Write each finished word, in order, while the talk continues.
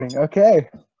Okay,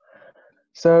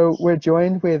 so we're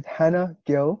joined with Hannah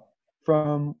Gill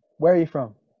from, where are you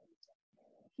from?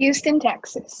 Houston,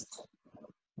 Texas.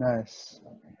 Nice.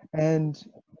 And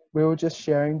we were just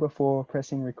sharing before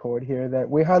pressing record here that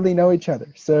we hardly know each other.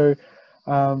 So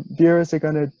viewers are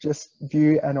going to just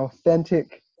view an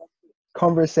authentic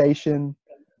conversation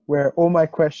where all my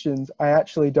questions, I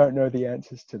actually don't know the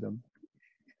answers to them.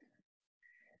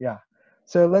 Yeah.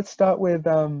 So let's start with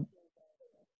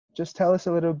just tell us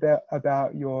a little bit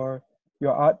about your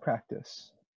art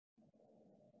practice.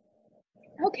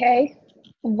 Okay,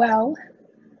 well,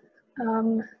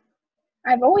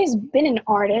 I've always been an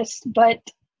artist, but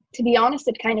to be honest,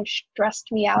 it kind of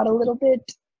stressed me out a little bit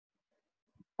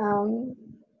um,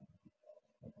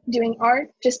 doing art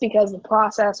just because the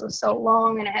process was so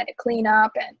long and I had to clean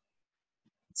up. And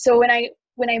so when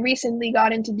I recently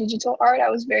got into digital art, I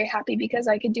was very happy because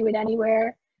I could do it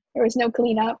anywhere. There was no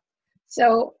cleanup.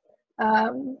 So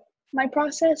my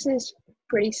process is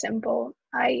pretty simple.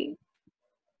 I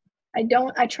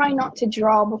try not to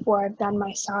draw before I've done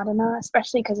my sadhana,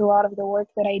 especially because a lot of the work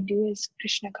that I do is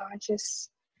Krishna conscious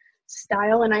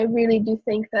style. And I really do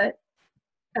think that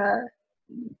uh,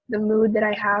 the mood that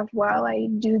I have while I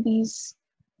do these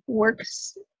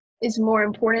works is more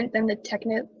important than the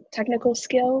technical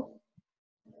skill.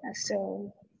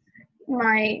 So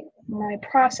my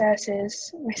process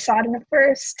is my sadhana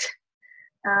first.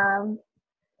 Um,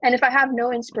 and if I have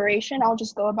no inspiration, I'll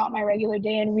just go about my regular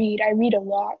day and read. I read a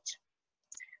lot.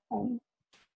 When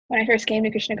I first came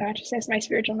to Krishna consciousness, my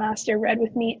spiritual master read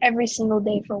with me every single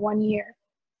day for 1 year,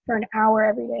 for an hour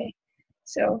every day.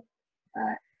 So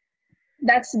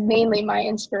that's mainly my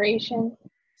inspiration,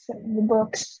 so the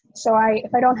books. So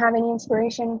if I don't have any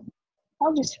inspiration,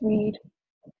 I'll just read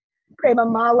Prema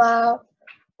Mala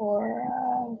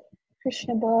or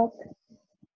Krishna book.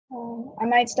 I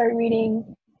might start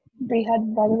reading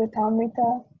Brihad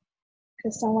Bhagavatamrita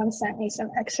because someone sent me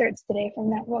some excerpts today from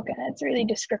that book and it's really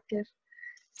descriptive.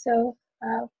 So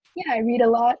yeah, I read a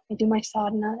lot, I do my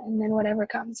sadhana, and then whatever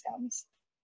comes, comes.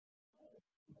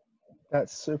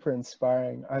 That's super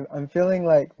inspiring. I'm feeling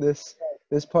like this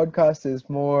podcast is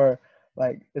more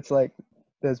like, it's like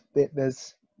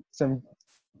there's some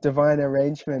divine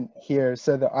arrangement here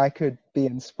so that I could be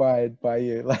inspired by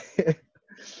you. Like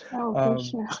Oh,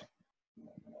 Krishna.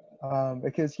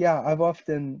 Because yeah, I've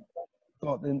often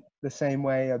thought the same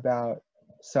way about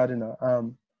sadhana,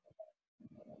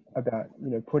 about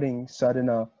putting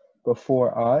sadhana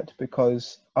before art,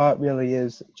 because art really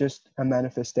is just a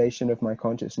manifestation of my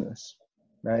consciousness,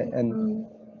 right? And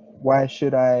why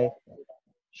should I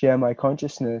share my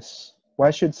consciousness?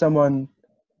 Why should someone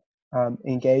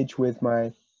engage with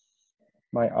my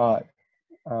art?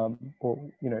 Or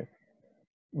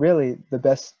really the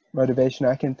best motivation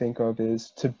I can think of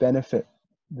is to benefit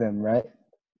them, right?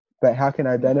 But how can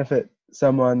I benefit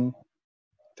someone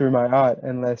through my art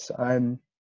unless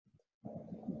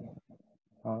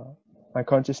my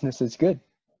consciousness is good?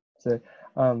 So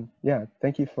yeah,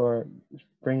 thank you for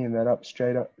bringing that up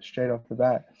straight off the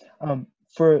bat.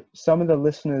 For some of the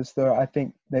listeners though, I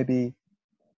think maybe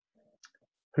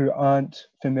who aren't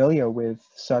familiar with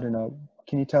sadhana,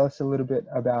 can you tell us a little bit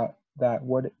about that?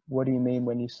 What do you mean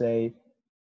when you say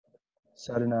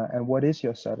sadhana, and what is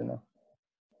your sadhana?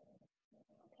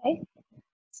 Okay,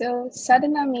 so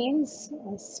sadhana means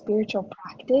a spiritual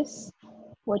practice,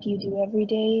 what you do every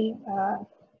day.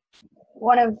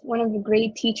 One of the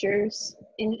great teachers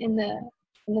in the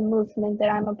movement that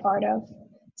I'm a part of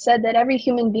said that every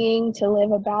human being to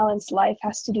live a balanced life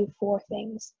has to do 4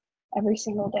 things every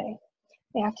single day.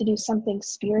 They have to do something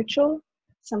spiritual,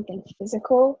 something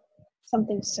physical,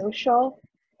 something social,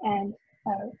 and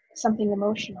something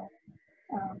emotional.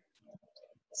 Um,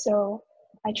 so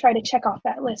I try to check off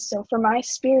that list. So for my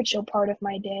spiritual part of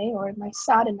my day, or my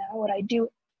sadhana, what I do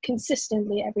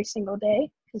consistently every single day,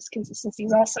 because consistency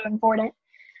is also important,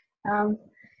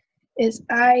 is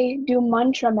I do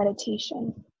mantra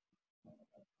meditation.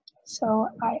 So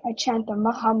I chant the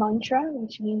Maha Mantra,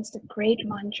 which means the great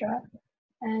mantra,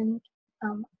 and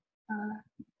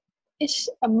it's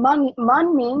a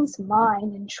man means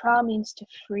mind, and tra means to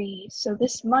free. So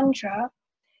this mantra,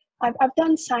 I've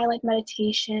done silent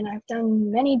meditation. I've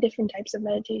done many different types of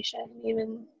meditation,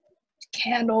 even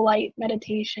candlelight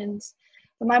meditations.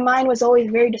 But my mind was always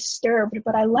very disturbed.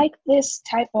 But I like this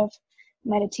type of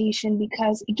meditation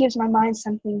because it gives my mind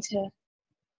something to,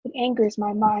 it anchors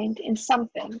my mind in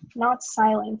something, not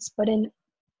silence, but in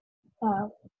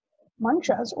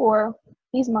mantras, or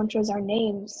these mantras are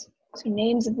names, so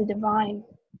names of the divine.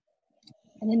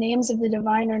 And the names of the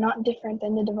divine are not different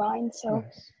than the divine. So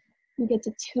Yes. you get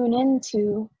to tune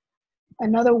into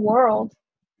another world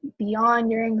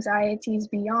beyond your anxieties,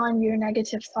 beyond your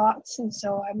negative thoughts. And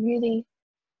so I'm really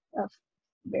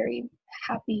very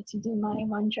happy to do my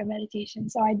mantra meditation.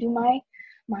 So I do my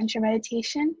mantra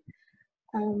meditation,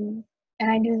 and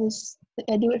I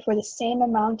do it for the same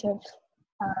amount of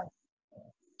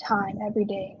time every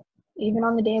day, even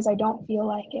on the days I don't feel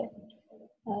like it.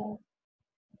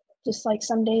 Just like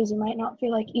some days you might not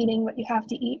feel like eating, but you have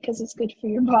to eat because it's good for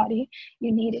your body.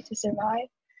 You need it to survive.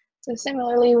 So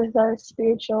similarly with our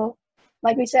spiritual,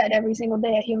 like we said, every single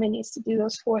day a human needs to do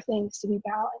those 4 things to be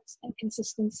balanced, and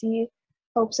consistency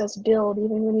helps us build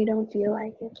even when we don't feel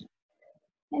like it.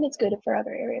 And it's good for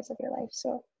other areas of your life.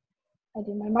 So I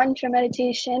do my mantra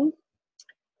meditation,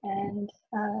 and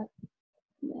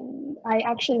I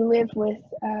actually live with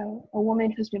a woman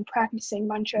who's been practicing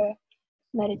mantra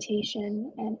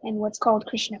meditation and what's called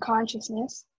Krishna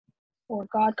consciousness or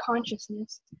God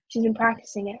consciousness. She's been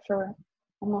practicing it for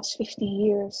almost 50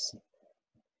 years.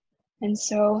 And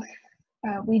so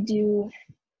we do,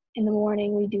 in the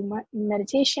morning, we do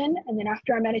meditation, and then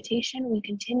after our meditation, we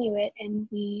continue it and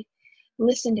we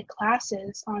listen to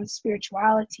classes on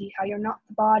spirituality, how you're not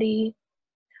the body.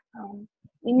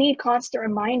 We need constant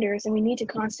reminders, and we need to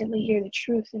constantly hear the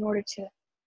truth in order to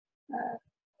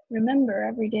remember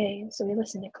every day. So we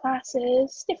listen to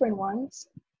classes, different ones,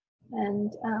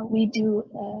 and we do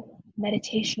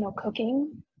meditational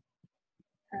cooking,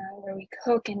 where we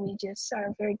cook and we just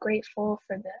are very grateful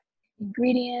for the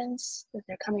ingredients, that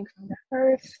they're coming from the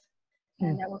earth,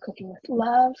 and that we're cooking with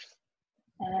love.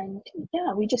 And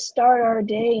yeah, we just start our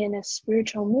day in a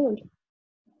spiritual mood.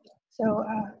 So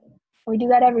we do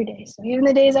that every day. So even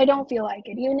the days I don't feel like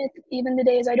it, even the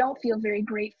days I don't feel very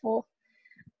grateful,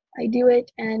 I do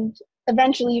it, and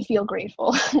eventually you feel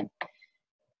grateful.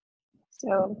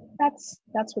 So that's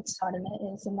what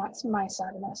sadhana is, and that's my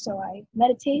sadhana. So I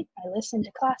meditate, I listen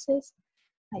to classes,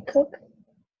 I cook,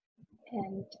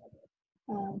 and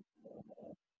yeah.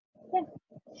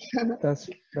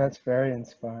 That's very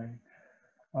inspiring.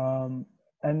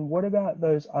 And what about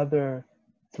those other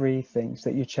 3 things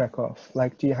that you check off?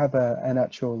 Like, do you have an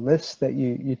actual list that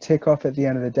you tick off at the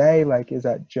end of the day? Like, is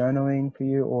that journaling for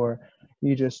you, or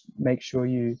you just make sure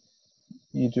you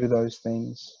do those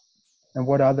things? And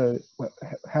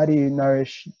how do you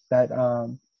nourish that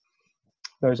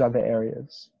those other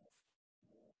areas?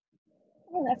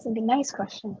 Oh, that's a nice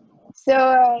question.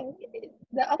 So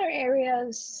the other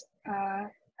areas, I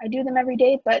do them every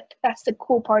day, but that's the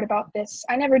cool part about this.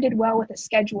 I never did well with a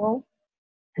schedule.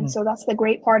 And so that's the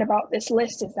great part about this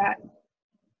list, is that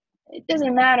it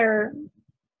doesn't matter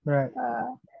Right.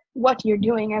 what you're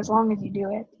doing as long as you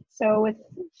do it. So with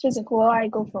physical, I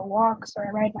go for walks, or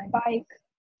I ride my bike,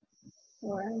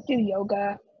 or do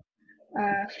yoga.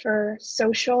 For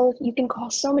social, you can call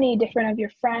so many different of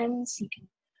your friends.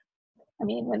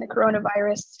 When the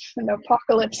coronavirus, when the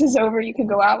apocalypse is over, you can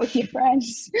go out with your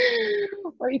friends,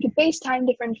 or you can FaceTime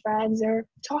different friends, or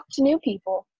talk to new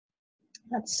people.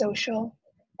 That's social.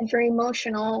 And for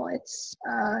emotional, it's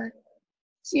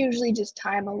usually just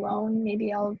time alone.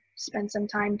 Maybe I'll spend some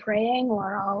time praying,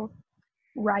 or I'll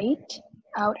write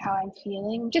out how I'm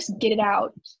feeling, just get it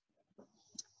out.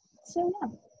 So yeah.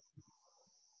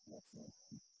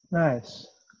 Nice.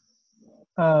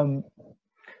 And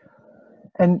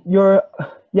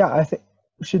I think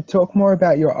we should talk more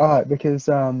about your art, because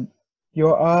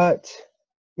your art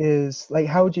is like,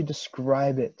 how would you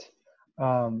describe it?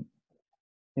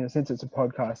 Since it's a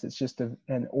podcast, it's just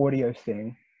an audio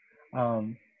thing.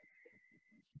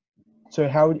 So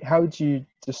how would you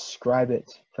describe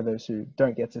it for those who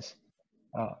don't get to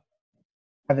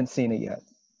haven't seen it yet?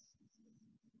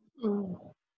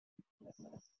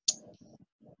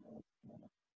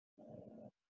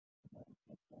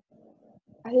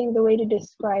 I think the way to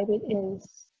describe it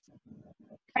is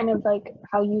kind of like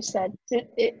how you said.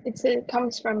 It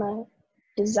comes from a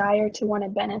desire to want to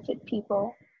benefit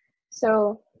people.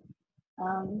 So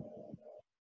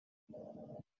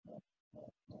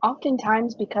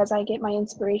oftentimes, because I get my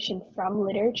inspiration from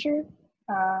literature,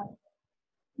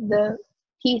 the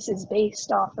piece is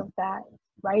based off of that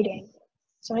writing.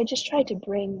 So I just try to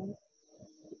bring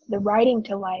the writing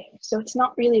to life. So it's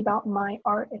not really about my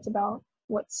art, it's about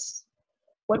what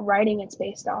writing it's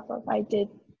based off of. I did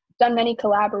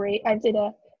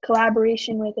a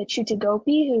collaboration with Achyuta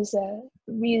Gopi, who's a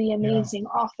really amazing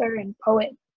author and poet.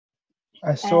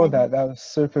 I saw that was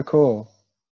super cool.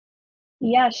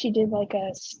 Yeah, she did like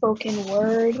a spoken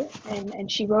word, and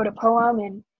she wrote a poem,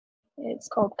 and it's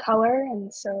called Color.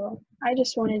 And so I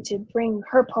just wanted to bring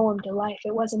her poem to life.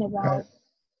 It wasn't about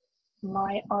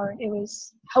my art, it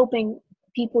was helping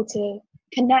people to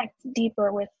connect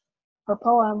deeper with her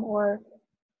poem, or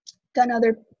done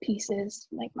other pieces,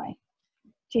 like my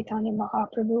Chaitanya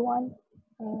Mahaprabhu one.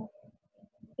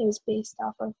 It was based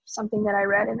off of something that I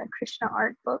read in a Krishna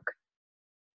art book.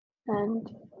 And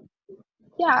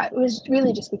yeah, it was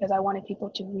really just because I wanted people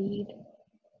to read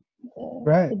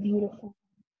Right. the beautiful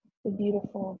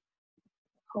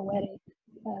poetic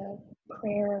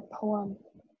prayer poem.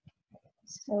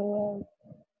 So,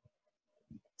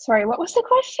 sorry, what was the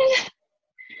question?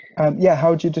 Yeah, how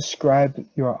would you describe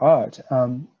your art?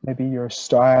 Maybe your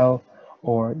style,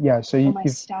 or yeah. So My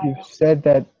you've style. said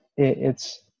that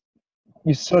it's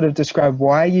you sort of describe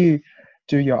why you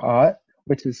do your art,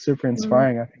 which is super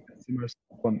inspiring. I think that's the most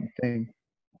important thing.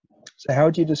 So how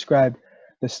would you describe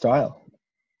the style?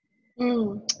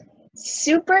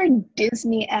 Super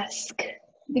Disney-esque,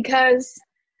 because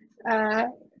I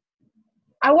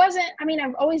mean,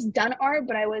 I've always done art,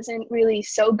 but I wasn't really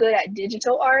so good at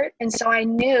digital art. And so I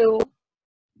knew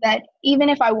that even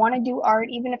if I want to do art,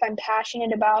 even if I'm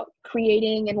passionate about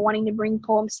creating and wanting to bring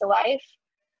poems to life,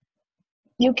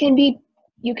 you can be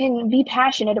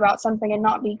passionate about something and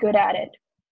not be good at it.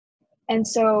 And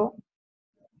so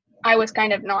I was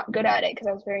kind of not good at it because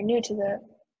I was very new to the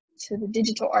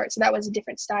digital art. So that was a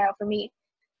different style for me.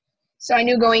 So I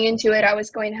knew going into it, I was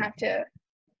going to have to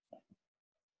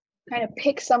kind of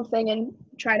pick something and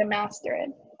try to master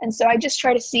it. And so I just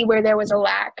try to see where there was a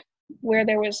lack, where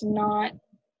there was not,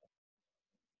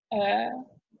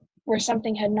 where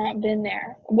something had not been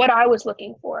there, what I was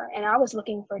looking for. And I was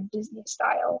looking for Disney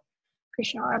style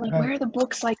Krishna art. Like, where are the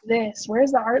books like this?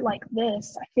 Where's the art like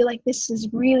this? I feel like this is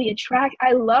really attractive.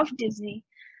 I love Disney.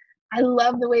 I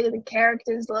love the way that the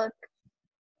characters look,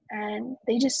 and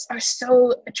they just are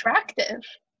so attractive.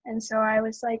 And so I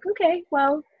was like, okay,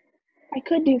 well, I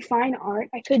could do fine art.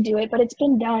 I could do it, but it's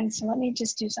been done. So let me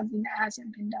just do something that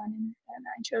hasn't been done. And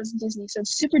I chose Disney. So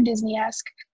it's super Disney-esque.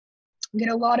 Get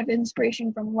a lot of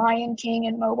inspiration from Lion King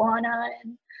and Moana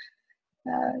and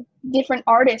different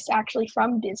artists actually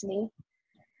from Disney.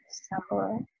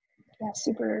 So yeah,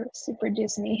 super, super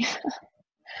Disney.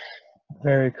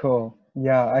 Very cool.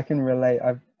 Yeah, I can relate.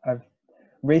 I've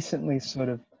recently sort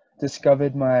of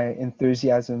discovered my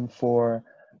enthusiasm for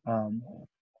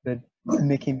the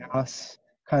Mickey Mouse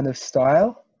kind of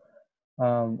style,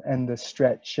 and the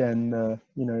stretch and the,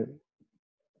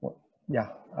 yeah,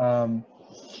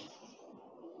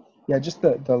 yeah, just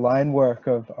the line work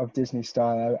of Disney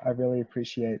style. I really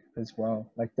appreciate as well,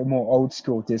 like the more old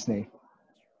school Disney,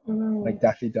 like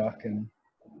Daffy Duck and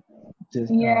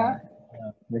Yeah.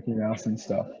 Mickey Mouse and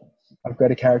stuff. I've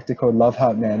got a character called Love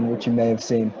Heart Man, which you may have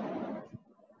seen.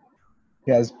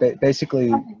 He has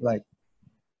basically like,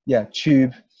 yeah,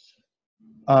 tube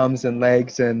arms and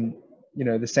legs, and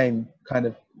the same kind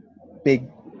of big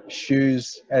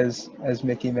shoes as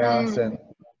Mickey Mouse, and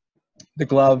the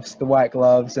gloves, the white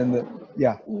gloves, and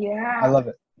yeah, I Yeah. love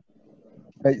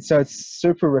it. So it's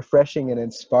super refreshing and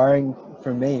inspiring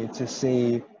for me to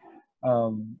see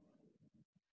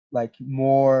like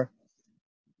more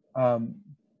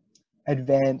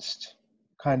advanced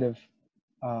kind of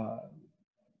uh,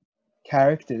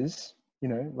 characters.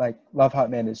 Like Love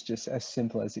Heart Man is just as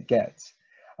simple as it gets,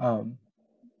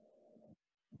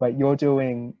 but you're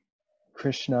doing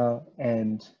Krishna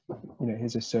and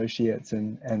his associates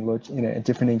and Lord,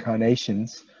 different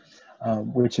incarnations,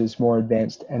 which is more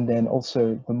advanced, and then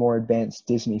also the more advanced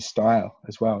Disney style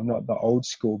as well, not the old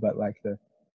school, but like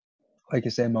you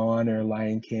say, Moana or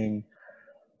Lion King.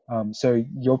 So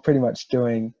you're pretty much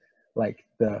doing like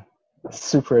the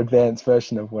super advanced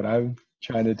version of what I'm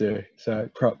trying to do. So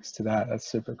props to that. That's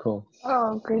super cool.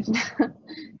 Oh, Krishna.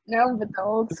 No, but the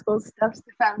old school stuff's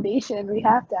the foundation. We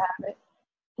have to have it.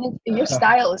 And your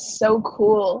style is so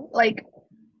cool. Like,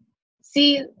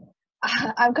 see,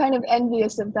 I'm kind of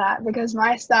envious of that because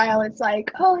my style, it's like,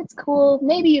 oh, it's cool.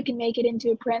 Maybe you can make it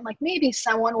into a print. Like, maybe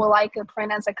someone will like a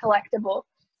print as a collectible,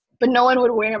 but no one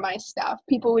would wear my stuff.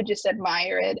 People would just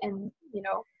admire it and,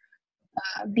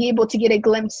 be able to get a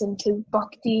glimpse into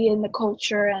bhakti and the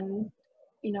culture and,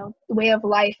 the way of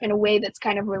life in a way that's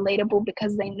kind of relatable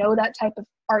because they know that type of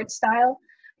art style.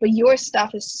 But your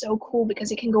stuff is so cool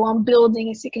because it can go on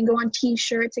buildings, it can go on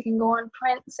t-shirts, it can go on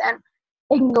prints, and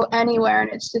it can go anywhere,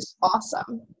 and it's just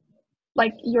awesome.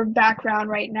 Like your background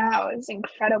right now is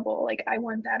incredible. Like I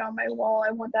want that on my wall,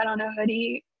 I want that on a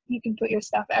hoodie. You can put your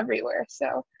stuff everywhere.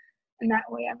 So in that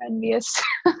way I'm envious.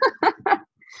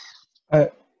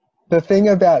 The thing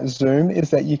about Zoom is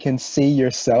that you can see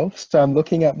yourself. So I'm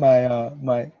looking at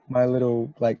my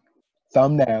little like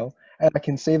thumbnail, and I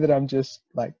can see that I'm just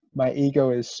like, my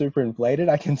ego is super inflated.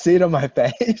 I can see it on my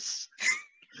face.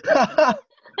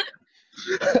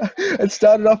 It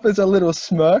started off as a little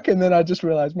smirk, and then I just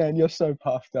realized, man, you're so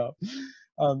puffed up.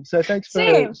 So thanks for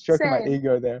Same, stroking my same.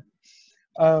 ego there.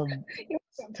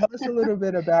 Tell us a little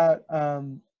bit about,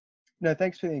 no,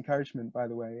 thanks for the encouragement, by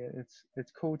the way.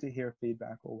 It's cool to hear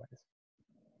feedback always,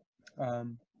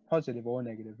 positive or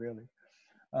negative, really.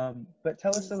 But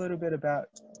tell us a little bit about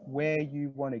where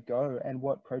you want to go and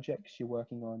what projects you're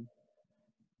working on.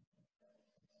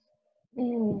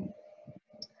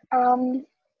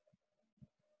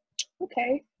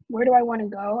 Okay, where do I want to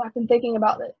go? I've been thinking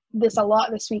about this a lot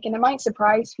this week, and it might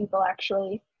surprise people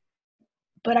actually.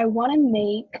 But I want to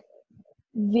make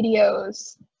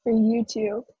videos for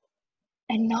YouTube,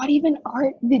 and not even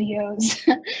art videos.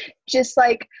 Just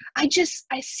like I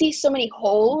see so many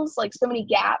holes, like so many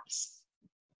gaps,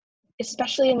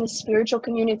 especially in the spiritual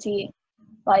community.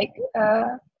 Like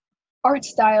art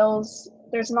styles,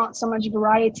 there's not so much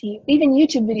variety. Even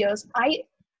YouTube videos.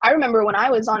 I remember when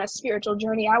I was on a spiritual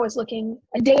journey, I was looking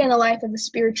a day in the life of a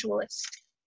spiritualist.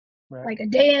 Right. Like a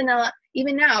day in the,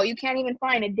 even now, you can't even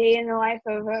find a day in the life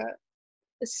of a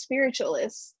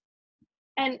spiritualist.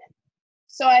 And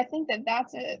so I think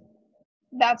that's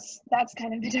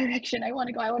kind of the direction I want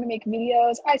to go. I want to make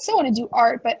videos. I still want to do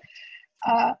art, but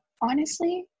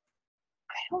honestly,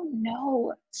 I don't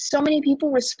know. So many people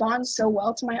respond so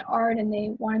well to my art and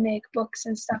they want to make books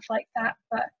and stuff like that,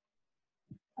 but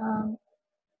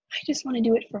I just want to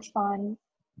do it for fun.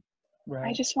 Right.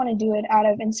 I just want to do it out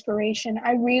of inspiration.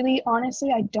 I really,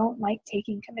 honestly, I don't like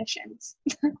taking commissions.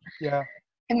 Yeah.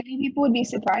 And many people would be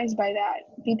surprised by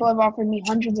that. People have offered me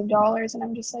hundreds of dollars, and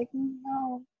I'm just like,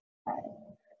 no.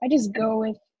 I just go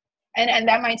with, and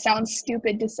that might sound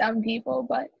stupid to some people,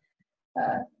 but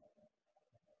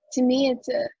to me,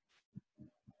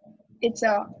 it's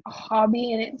a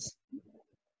hobby, and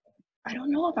I don't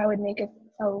know if I would make a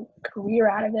career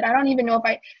out of it. I don't even know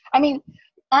if I mean,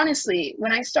 honestly,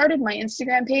 when I started my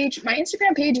Instagram page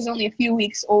is only a few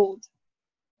weeks old.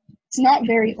 It's not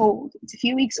very old. It's a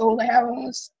few weeks old. I have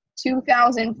almost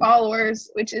 2,000 followers,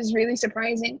 which is really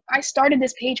surprising. I started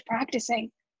this page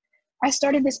practicing. I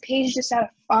started this page just out of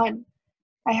fun.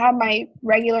 I had my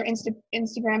regular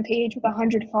Instagram page with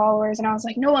 100 followers, and I was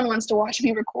like, no one wants to watch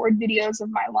me record videos of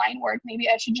my line work. Maybe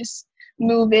I should just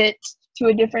move it to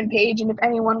a different page, and if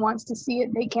anyone wants to see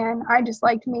it, they can. I just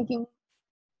liked making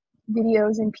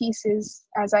videos in pieces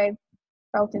as I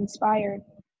felt inspired.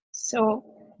 So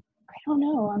I don't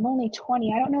know. I'm only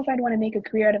 20. I don't know if I'd want to make a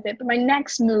career out of it. But my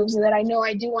next moves that I know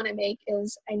I do want to make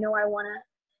is I know I want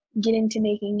to get into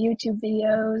making YouTube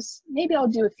videos. Maybe I'll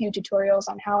do a few tutorials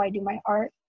on how I do my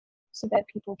art so that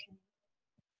people can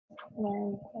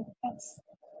learn.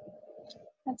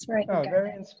 That's where I think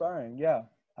Very inspiring. Yeah.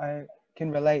 I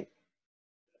can relate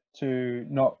to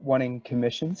not wanting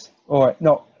commissions or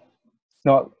not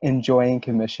enjoying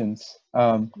commissions.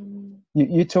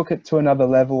 You took it to another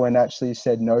level and actually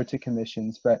said no to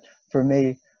commissions. But for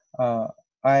me,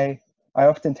 I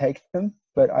often take them,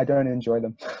 but I don't enjoy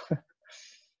them.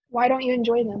 Why don't you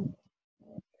enjoy them?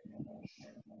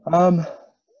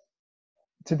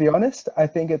 To be honest, I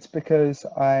think it's because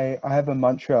I have a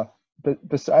mantra. But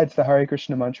besides the Hare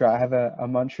Krishna mantra, I have a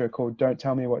mantra called "Don't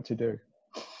tell me what to do."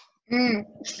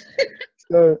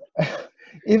 So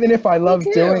even if I love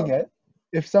doing it,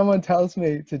 if someone tells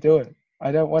me to do it,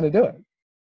 I don't want to do it.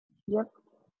 Yep.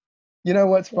 You know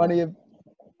what's funny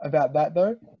about that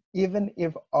though? Even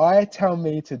if I tell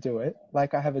me to do it,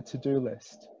 like I have a to-do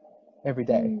list every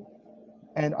day,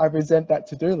 and I resent that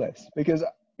to-do list because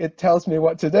it tells me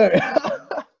what to do.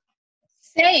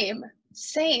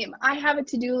 Same. I have a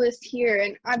to-do list here,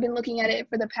 and I've been looking at it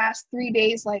for the past 3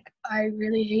 days like, I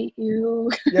really hate you.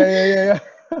 Yeah.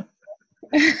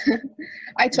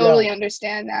 I totally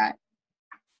understand that.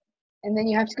 And then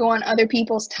you have to go on other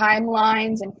people's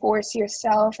timelines and force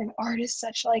yourself, and art is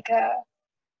such like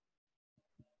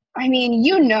I mean,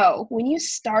 when you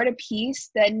start a piece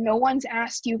that no one's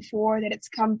asked you for, that it's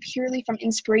come purely from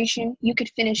inspiration, you could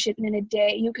finish it in a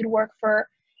day. You could work for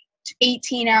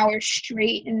 18 hours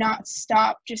straight and not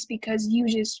stop just because you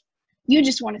just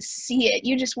want to see it.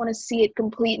 You just want to see it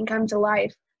complete and come to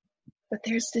life. But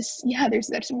there's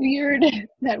that weird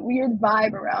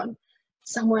vibe around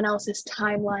someone else's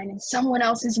timeline and someone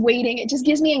else is waiting. It just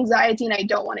gives me anxiety and I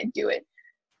don't want to do it.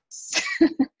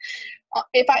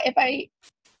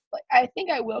 I think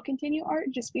I will continue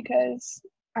art just because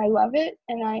I love it,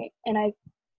 and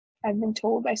I've been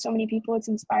told by so many people it's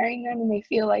inspiring them and they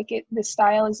feel like the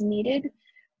style is needed.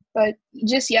 But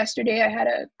just yesterday I had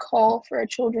a call for a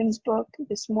children's book.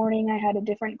 This morning I had a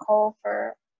different call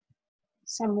for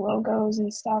some logos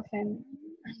and stuff, and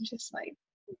I'm just like,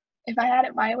 if I had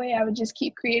it my way, I would just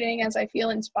keep creating as I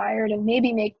feel inspired and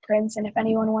maybe make prints, and if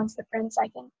anyone wants the prints, I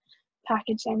can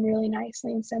package them really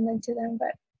nicely and send them to them.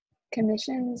 But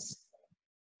Commissions?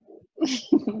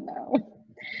 No.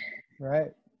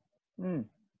 Right.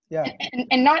 Yeah.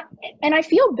 And I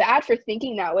feel bad for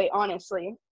thinking that way,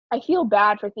 honestly. I feel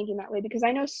bad for thinking that way because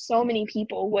I know so many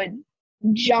people would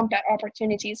jump at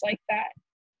opportunities like that.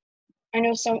 I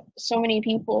know so many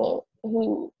people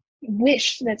who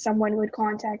wish that someone would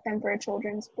contact them for a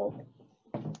children's book.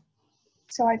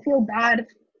 So I feel bad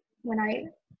when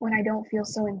I don't feel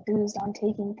so enthused on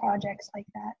taking projects like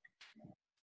that.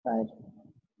 But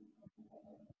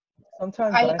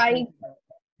Sometimes I I think,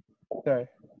 sorry.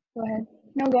 go ahead.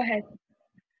 No, go ahead.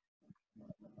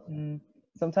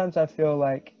 Sometimes I feel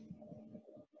like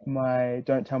my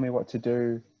 "don't tell me what to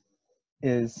do"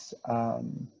 is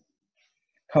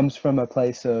comes from a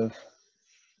place of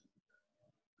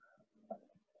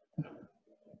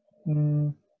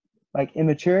like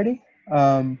immaturity.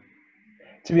 To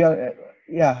be honest,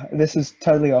 yeah, this is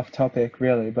totally off topic,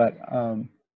 really, but I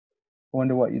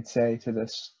wonder what you'd say to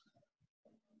this.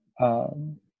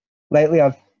 Lately,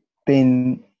 I've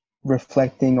been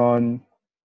reflecting on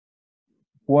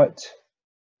what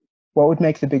would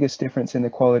make the biggest difference in the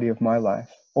quality of my life,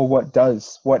 or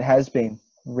what has been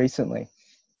recently,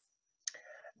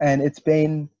 and it's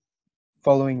been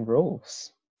following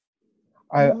rules.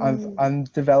 I'm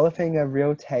developing a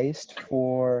real taste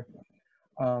for,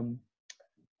 and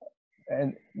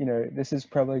this is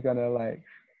probably gonna like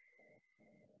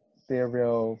be a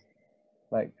real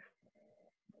like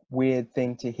weird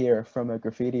thing to hear from a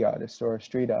graffiti artist or a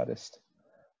street artist,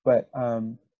 but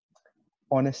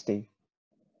honesty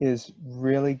is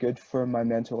really good for my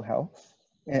mental health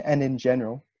and in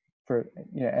general for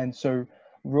and so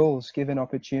rules give an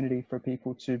opportunity for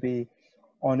people to be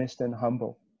honest and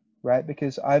humble, right?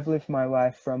 Because I've lived my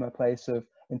life from a place of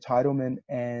entitlement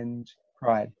and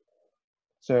pride.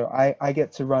 So I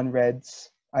get to run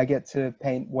reds, I get to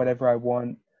paint whatever I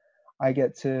want, I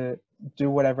get to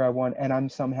do whatever I want, and I'm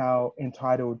somehow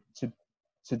entitled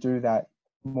to do that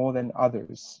more than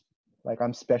others. Like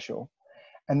I'm special.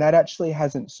 And that actually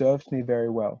hasn't served me very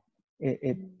well.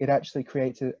 It actually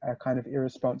creates a kind of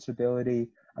irresponsibility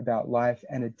about life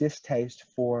and a distaste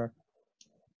for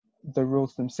the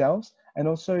rules themselves, and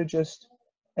also just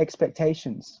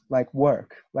expectations like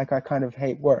work. Like I kind of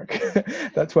hate work.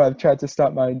 That's why I've tried to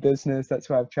start my own business. That's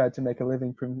why I've tried to make a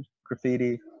living from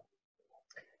graffiti.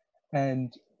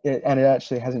 And it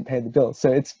actually hasn't paid the bills.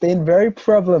 So it's been very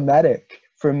problematic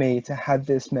for me to have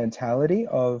this mentality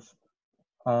of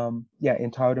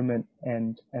entitlement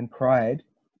and pride.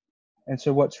 And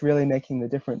so what's really making the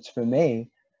difference for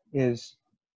me is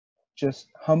just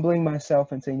humbling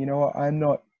myself and saying, you know what, I'm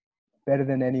not better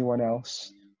than anyone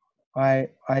else. I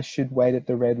should wait at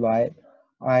the red light.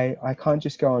 I can't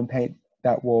just go and paint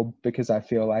that wall because I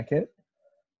feel like it.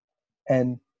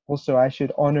 And also I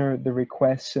should honor the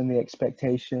requests and the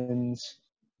expectations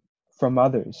from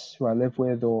others who I live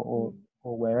with or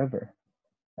wherever.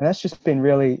 And that's just been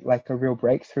really like a real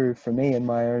breakthrough for me in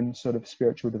my own sort of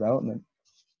spiritual development.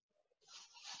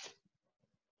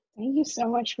 Thank you so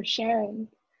much for sharing.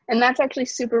 And that's actually a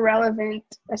super relevant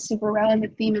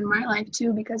theme in my life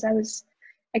too, because I was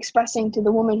expressing to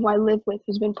the woman who I live with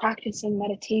who's been practicing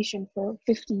meditation for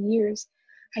 50 years.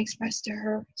 I expressed to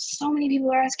her, so many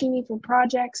people are asking me for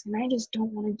projects and I just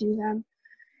don't want to do them.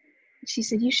 She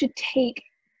said, you should take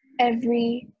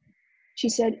she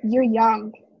said, you're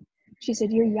young. She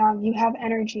said, you're young, you have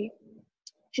energy.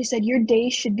 She said, your day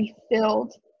should be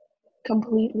filled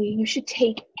completely. You should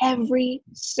take every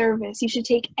service. You should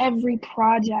take every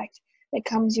project that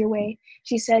comes your way.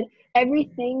 She said,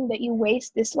 everything that you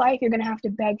waste this life, you're going to have to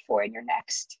beg for in your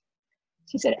next.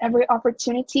 She said, every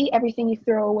opportunity, everything you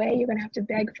throw away, you're going to have to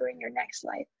beg for in your next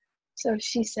life. So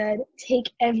she said,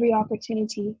 take every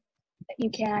opportunity that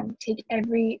you can.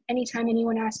 Anytime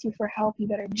anyone asks you for help, you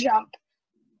better jump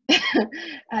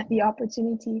at the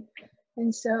opportunity.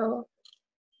 And so,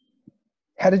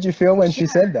 how did you feel when she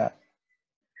said that?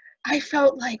 I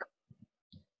felt like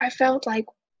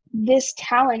this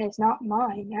talent is not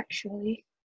mine, actually.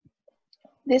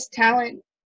 This talent,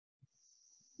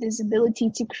 this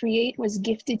ability to create was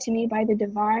gifted to me by the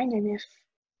divine, and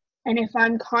if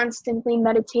I'm constantly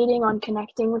meditating on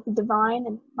connecting with the divine,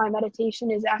 and my meditation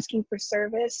is asking for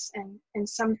service and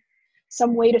some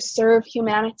way to serve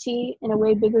humanity in a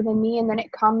way bigger than me, and then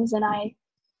it comes and I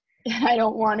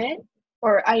don't want it,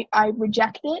 or I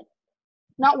reject it.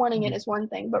 Not wanting it is one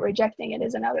thing, but rejecting it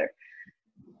is another.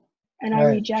 And I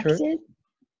reject it,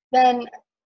 then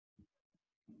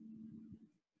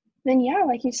yeah,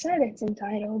 like you said, it's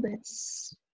entitled,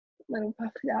 it's a little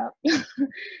puffed up,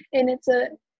 and it's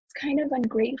kind of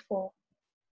ungrateful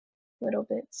a little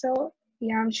bit. So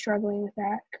yeah, I'm struggling with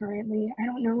that currently. I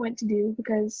don't know what to do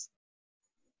because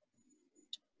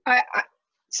I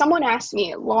someone asked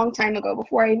me a long time ago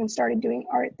before I even started doing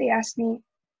art. They asked me,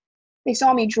 they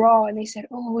saw me draw and they said,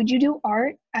 "Oh, would you do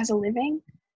art as a living?"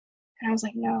 And I was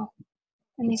like, "No."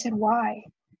 And they said, "Why?"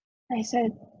 And I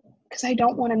said, "Because I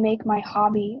don't want to make my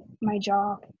hobby my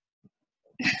job."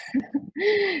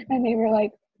 And they were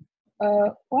like,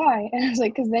 why?" And I was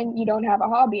like, "Because then you don't have a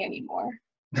hobby anymore."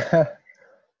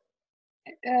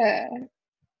 Uh,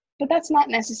 but that's not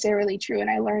necessarily true, and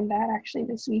I learned that actually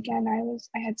this weekend.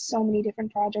 I had so many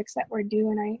different projects that were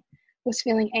due, and I was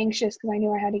feeling anxious because I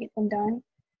knew I had to get them done.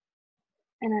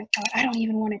 And I thought, I don't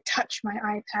even want to touch my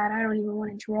iPad. I don't even want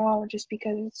to draw just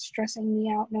because it's stressing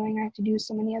me out knowing I have to do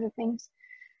so many other things.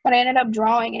 But I ended up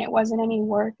drawing, and it wasn't any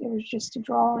work. It was just to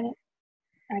draw, and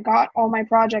I got all my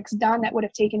projects done that would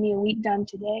have taken me a week done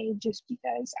today just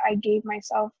because I gave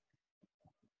myself,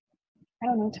 I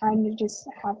don't know, time to just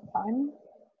have fun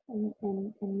and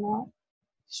not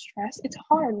stress. It's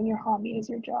hard when your hobby is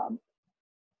your job.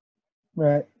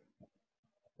 Right.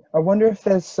 I wonder if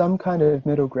there's some kind of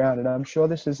middle ground, and I'm sure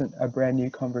this isn't a brand new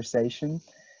conversation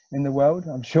in the world.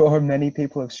 I'm sure many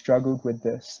people have struggled with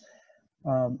this.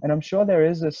 And I'm sure there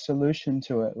is a solution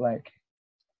to it. Like,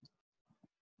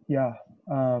 yeah,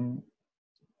 I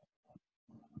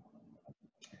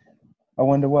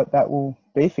wonder what that will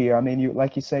be for you. I mean,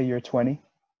 like you say, you're 20,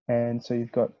 and so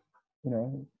you've got,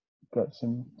 got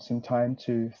some time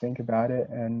to think about it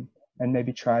and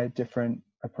maybe try different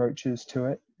approaches to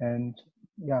it. And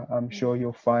yeah, I'm sure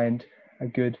you'll find a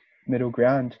good middle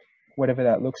ground, whatever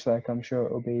that looks like. I'm sure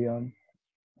it will be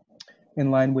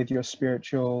in line with your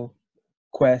spiritual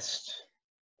quest.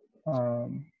 But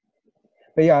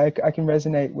yeah, I can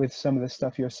resonate with some of the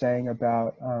stuff you're saying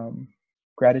about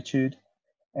gratitude,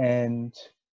 and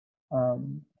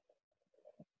um,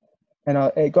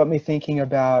 it got me thinking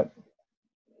about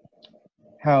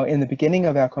how in the beginning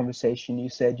of our conversation you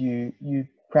said you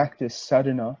practice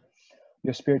sadhana,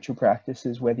 your spiritual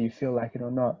practices, whether you feel like it or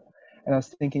not. And I was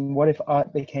thinking, what if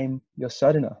art became your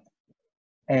sadhana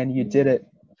and you did it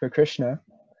for Krishna,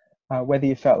 whether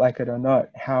you felt like it or not?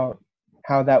 How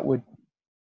that would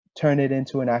turn it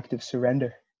into an act of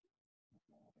surrender.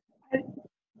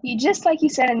 You just like you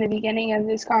said in the beginning of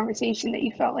this conversation that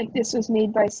you felt like this was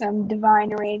made by some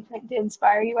divine arrangement to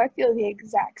inspire you. I feel the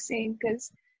exact same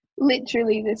because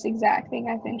literally this exact thing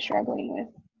I've been struggling with.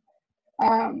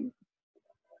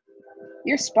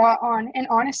 You're spot on. And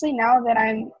honestly, now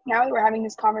that we're having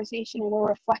this conversation and we're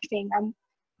reflecting,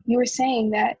 you were saying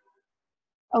that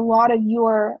a lot of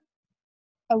your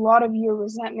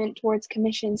resentment towards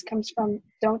commissions comes from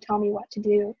don't tell me what to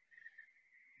do.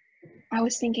 I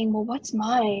was thinking, well, what's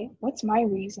my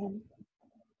reason?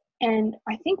 And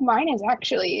I think mine is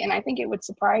actually, and I think it would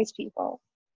surprise people,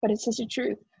 but it's such a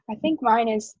truth. I think mine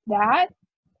is that,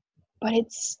 but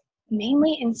it's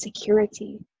mainly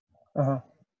insecurity. Uh-huh.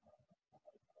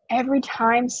 Every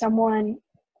time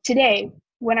today,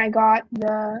 when I got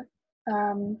the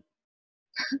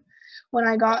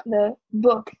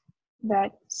book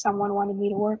that someone wanted me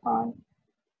to work on,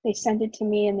 they sent it to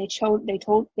me and they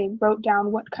wrote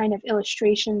down what kind of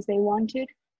illustrations they wanted.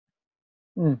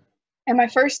 Mm. And my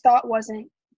first thought wasn't,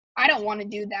 I don't want to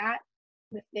do that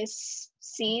with this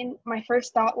scene. My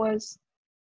first thought was,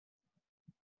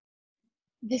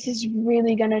 this is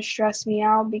really going to stress me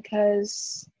out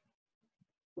because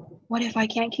what if I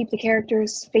can't keep the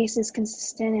characters' faces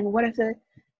consistent? And what if it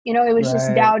was just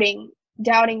Right.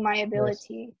 doubting my Yes.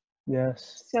 ability.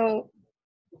 Yes. So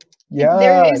there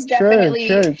Yeah. is True. definitely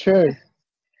True. True.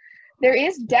 there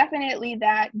is definitely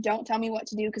that don't tell me what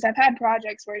to do, because I've had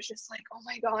projects where it's just like, oh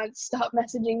my god, stop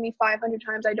messaging me 500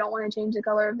 times, I don't want to change the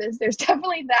color of this. There's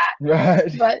definitely that.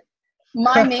 Right. But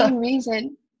my main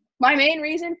reason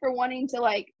for wanting to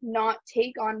like not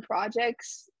take on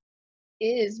projects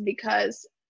is because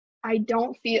I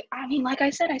don't feel, I mean, like I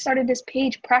said, I started this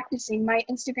page practicing. My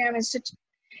Instagram is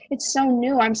it's so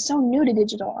new. I'm so new to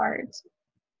digital art.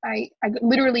 I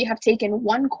literally have taken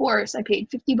one course. I paid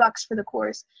 $50 for the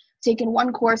course, taken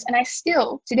one course, and I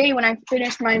still, today when I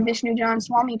finished my Vishnu John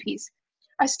Swami piece,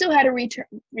 I still had to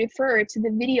refer to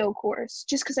the video course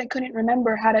just because I couldn't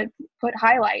remember how to put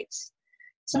highlights.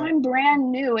 So I'm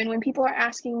brand new, and when people are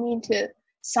asking me to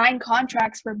sign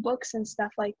contracts for books and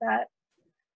stuff like that,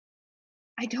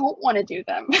 I don't want to do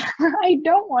them. I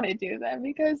don't want to do them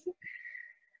because,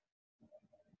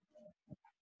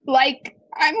 like,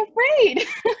 I'm afraid.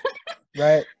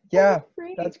 Right. Yeah.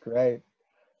 Afraid. That's great.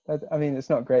 I mean, it's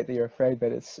not great that you're afraid,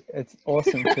 but it's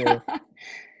awesome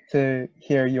to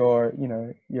hear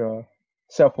your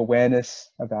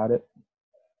self-awareness about it.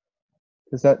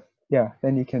 Because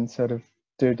then you can sort of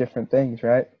do different things,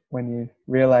 right? When you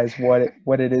realize what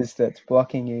it is that's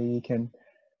blocking you, you can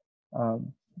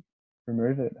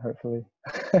remove it, hopefully.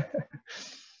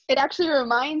 It actually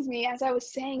reminds me, as I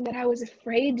was saying, that I was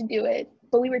afraid to do it.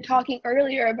 But we were talking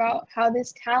earlier about how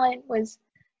this talent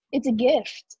it's a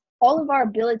gift. All of our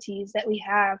abilities that we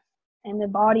have and the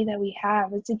body that we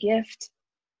have, it's a gift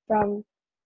from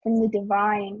the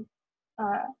divine.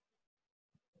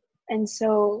 And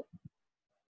so,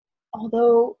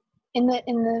 although in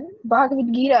the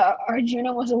Bhagavad Gita,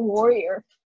 Arjuna was a warrior.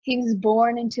 He was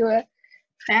born into a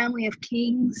family of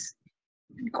kings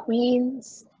and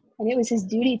queens, and it was his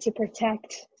duty to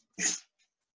protect.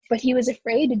 But he was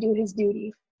afraid to do his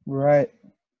duty. Right.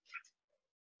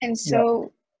 And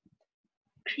so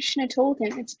Krishna told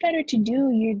him, it's better to do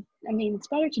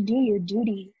your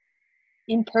duty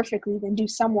imperfectly than do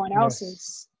someone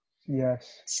else's.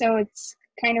 Yes. So it's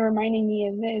kind of reminding me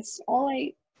of this. All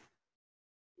I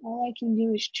can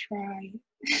do is try.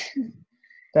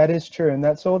 That is true, and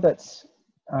that's all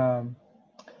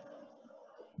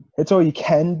it's all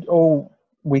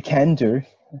we can do.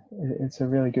 It's a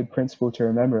really good principle to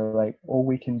remember. Like, all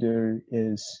we can do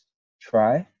is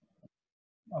try.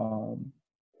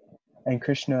 And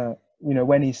Krishna,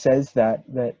 when he says that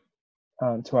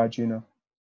to Arjuna,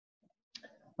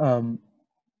 I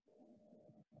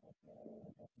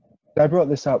brought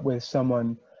this up with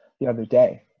someone the other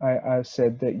day. I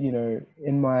said that,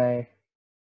 in my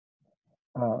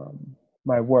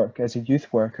my work as a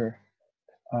youth worker,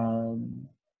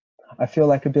 I feel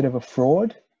like a bit of a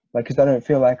fraud, like, because I don't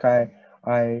feel like I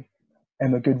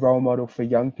am a good role model for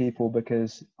young people,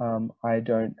 because I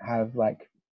don't have like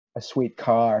a sweet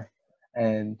car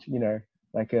and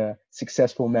like a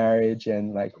successful marriage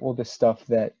and like all the stuff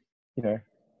that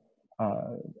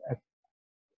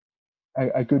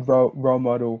a good role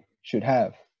model should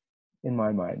have, in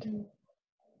my mind.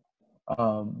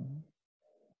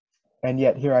 And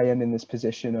yet here I am in this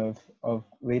position of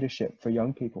leadership for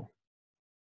young people.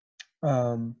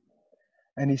 And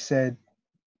he said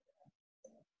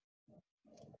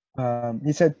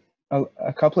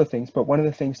a couple of things, but one of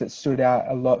the things that stood out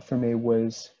a lot for me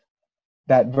was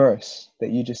that verse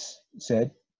that you just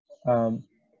said.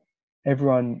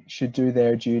 Everyone should do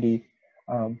their duty,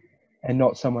 and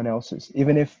not someone else's,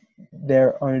 even if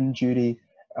their own duty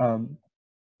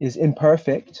is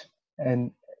imperfect,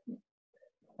 and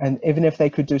even if they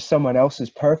could do someone else's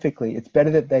perfectly, it's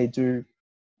better that they do,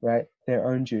 right, their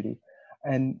own duty.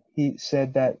 And he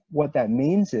said that what that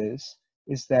means is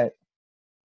that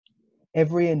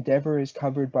every endeavor is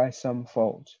covered by some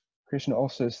fault. Krishna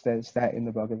also says that in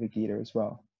the Bhagavad Gita as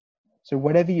well. So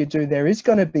whatever you do,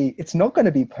 it's not going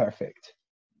to be perfect,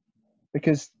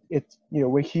 because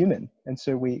we're human, and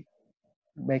so we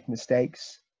make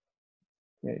mistakes.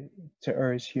 To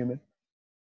err is human.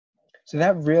 So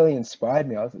that really inspired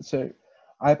me. So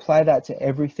I apply that to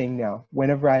everything now.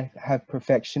 Whenever I have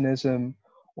perfectionism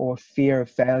or fear of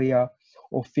failure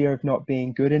or fear of not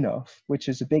being good enough, which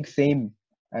is a big theme,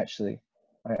 actually,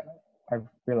 I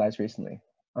realized recently.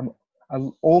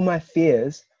 All my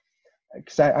fears,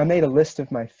 because I made a list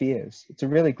of my fears. It's a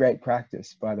really great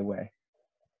practice, by the way,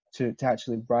 to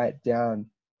actually write down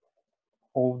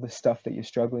all the stuff that you're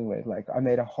struggling with. Like, I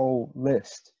made a whole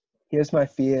list. Here's my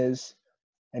fears,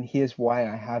 and here's why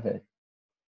I have it.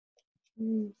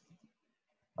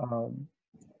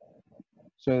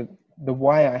 So the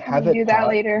why I have it do that part,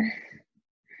 later.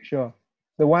 Sure.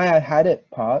 The why I had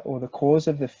it part, or the cause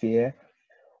of the fear,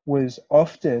 was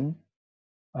often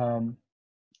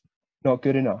not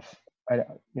good enough.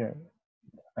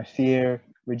 I fear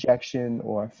rejection,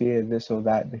 or I fear this or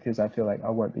that, because I feel like I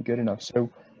won't be good enough. So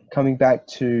coming back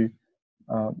to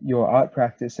your art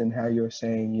practice and how you're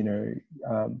saying,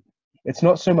 it's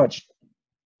not so much,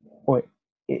 or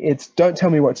it's don't tell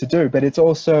me what to do, but it's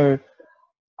also,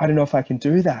 I don't know if I can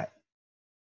do that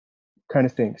kind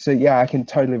of thing. So yeah, I can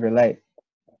totally relate.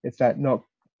 It's that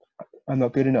I'm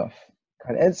not good enough.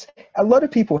 It's a lot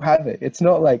of people have it. It's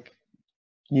not like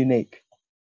unique.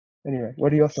 Anyway,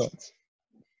 what are your thoughts?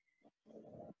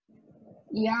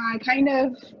 Yeah, I kind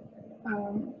of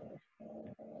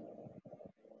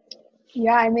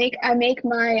I make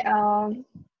my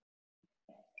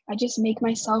I just make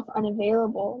myself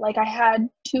unavailable. Like, I had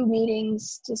 2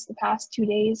 meetings just the past 2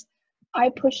 days. I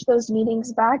pushed those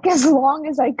meetings back as long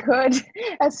as I could,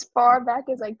 as far back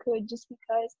as I could, just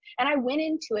because. And I went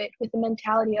into it with the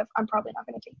mentality of, I'm probably not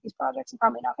going to take these projects. I'm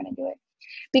probably not going to do it.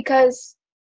 Because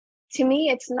to me,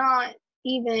 it's not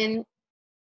even,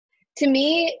 to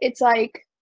me, it's like,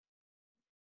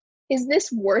 is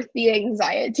this worth the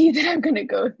anxiety that I'm going to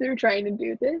go through trying to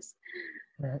do this?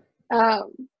 Right.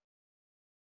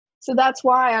 So that's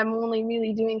why I'm only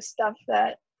really doing stuff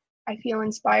that I feel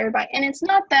inspired by. And it's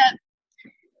not that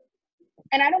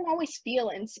and I don't always feel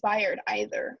inspired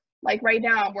either. Like right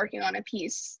now I'm working on a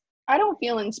piece. I don't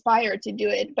feel inspired to do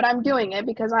it, but I'm doing it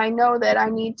because I know that I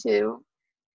need to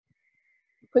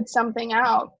put something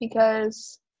out,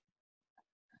 because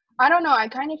I don't know, I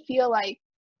kind of feel like,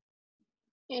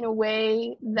 in a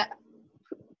way, that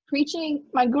preaching,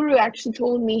 my guru actually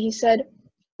told me, he said,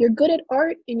 you're good at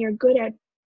art and you're good at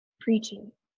preaching.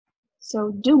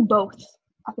 So do both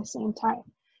at the same time.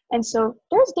 And so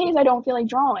there's days I don't feel like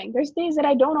drawing. There's days that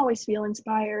I don't always feel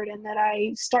inspired and that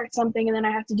I start something and then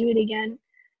I have to do it again.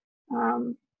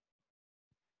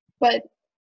 But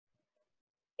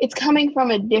it's coming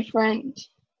from a different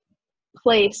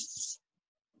place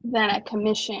than a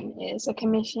commission is. A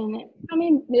commission, I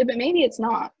mean, but maybe it's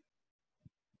not.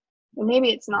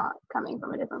 Maybe it's not coming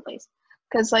from a different place.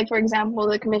 Because, like, for example,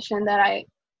 the commission that I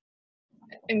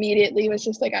immediately was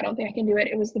just like, I don't think I can do it.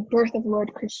 It was the birth of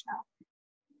Lord Krishna.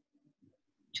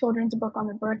 Children's book on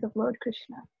the birth of Lord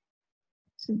Krishna.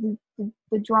 So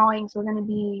the drawings were going to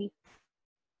be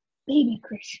baby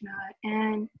Krishna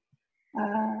and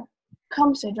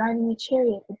Kamsa driving the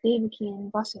chariot with Devaki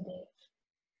and Vasudeva.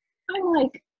 I'm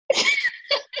like,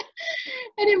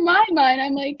 and in my mind,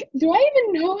 I'm like, do I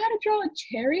even know how to draw a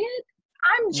chariot?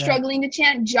 I'm struggling to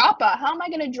chant japa. How am I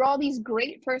going to draw these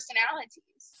great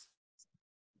personalities?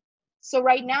 So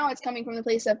right now it's coming from the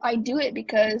place of, I do it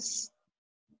because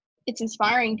it's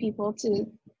inspiring people to,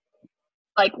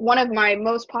 like, one of my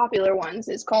most popular ones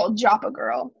is called Japa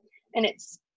Girl. And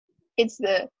it's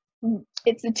the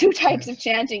two types of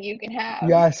chanting you can have.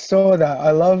 Yeah, I saw that.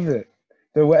 I love it.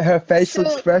 The way her facial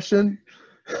expression.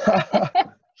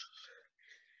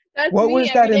 What was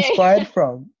that inspired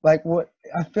from? Like, what?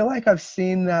 I feel like I've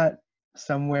seen that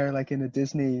somewhere, like in a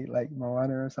Disney, like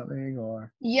Moana or something,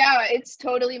 or. Yeah, it's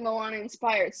totally Moana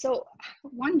inspired. So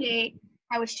one day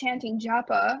I was chanting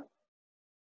japa,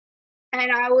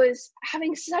 and I was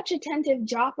having such attentive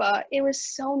japa. It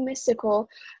was so mystical.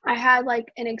 I had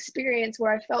like an experience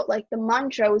where I felt like the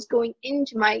mantra was going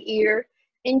into my ear,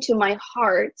 into my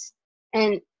heart,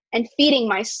 and feeding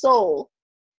my soul.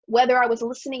 Whether I was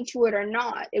listening to it or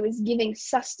not, it was giving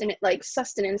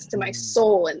sustenance to my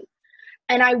soul,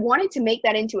 and I wanted to make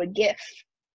that into a GIF.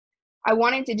 I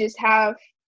wanted to just have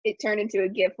it turn into a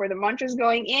GIF where the mantra's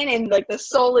going in and like the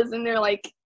soul is in there,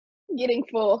 like getting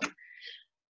full.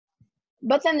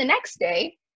 But then the next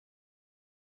day,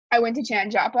 I went to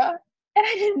chant japa, and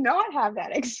I did not have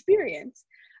that experience.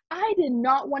 I did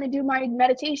not want to do my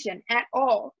meditation at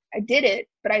all. I did it,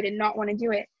 but I did not want to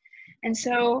do it. And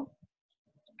so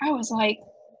I was like,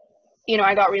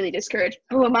 I got really discouraged.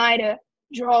 Who am I to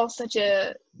draw such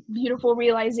a beautiful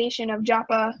realization of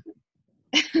japa?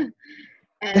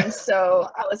 And so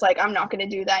I was like, I'm not going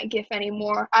to do that GIF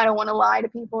anymore. I don't want to lie to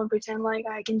people and pretend like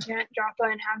I can chant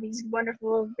japa and have these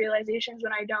wonderful realizations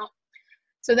when I don't.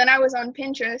 So then I was on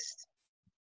Pinterest,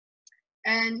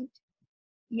 and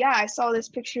yeah, I saw this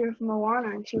picture of Moana,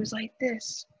 and she was like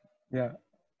this. Yeah.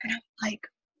 And I'm like,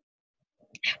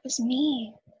 that was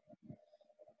me.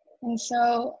 And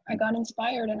so I got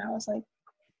inspired, and I was like,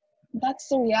 that's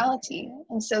the reality.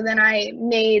 And so then I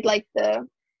made like the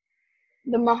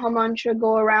Maha Mantra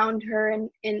go around her and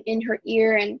in her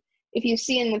ear. And if you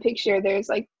see in the picture, there's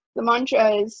like the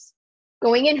mantra is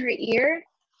going in her ear,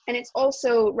 and it's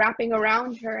also wrapping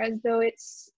around her as though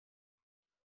it's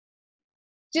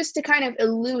just to kind of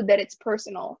elude that it's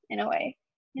personal in a way,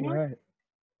 Right.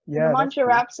 Yeah. The mantra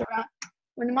wraps around.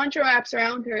 When the mantra wraps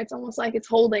around her, it's almost like it's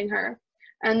holding her,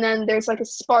 and then there's like a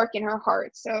spark in her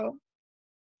heart. So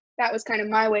that was kind of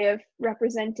my way of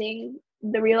representing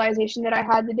the realization that I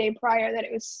had the day prior, that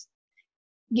it was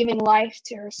giving life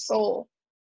to her soul.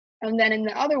 And then in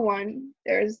the other one,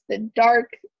 there's the dark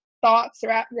thoughts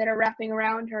that are wrapping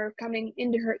around her, coming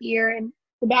into her ear, and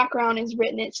the background is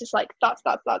written. It's just like thoughts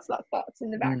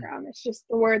in the background. It's just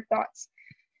the word thoughts.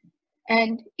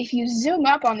 And if you zoom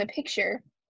up on the picture,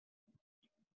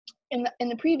 in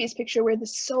the previous picture where the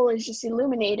soul is just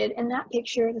illuminated, in that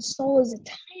picture, the soul is a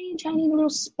tiny, tiny little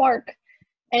spark.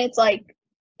 And it's like,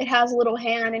 it has a little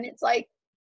hand, and it's like,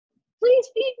 please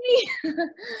feed me.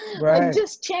 Right. Like,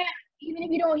 just chant. Even if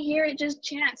you don't hear it, just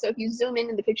chant. So if you zoom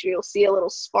into the picture, you'll see a little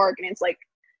spark, and it's like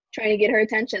trying to get her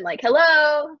attention, like,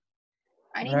 hello,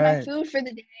 I need my food for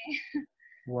the day.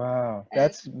 Wow,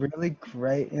 that's really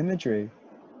great imagery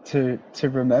to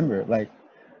remember. Like,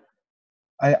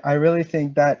 I really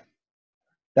think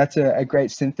that's a great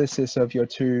synthesis of your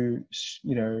two,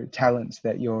 talents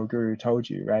that your guru told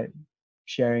you, right?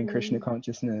 Sharing Krishna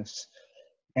consciousness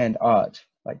and art,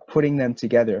 like putting them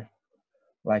together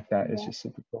like that is just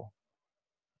super cool.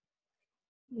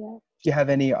 Yeah. Do you have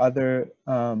any other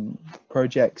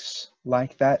projects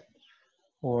like that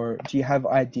Or do you have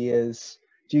ideas?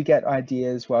 Do you get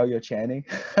ideas while you're chanting?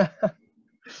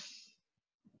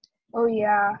 Oh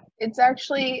yeah, it's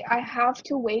actually, I have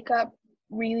to wake up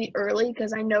really early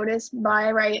because I notice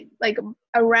by like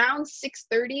around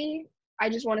 6:30, I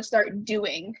just want to start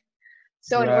doing.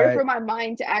 So in order Right. for my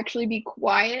mind to actually be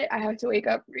quiet, I have to wake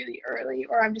up really early,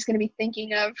 or I'm just going to be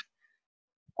thinking of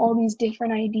all these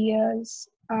different ideas.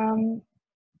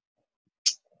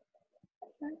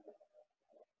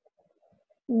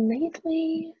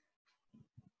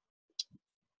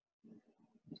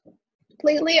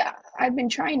 Lately, I've been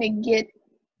trying to get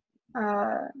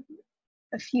uh,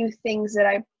 a few things that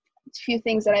I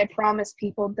promised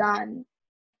people done.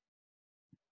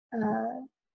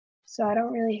 So I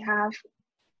don't really have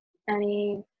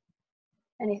anything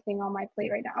on my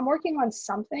plate right now. I'm working on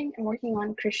something. I'm working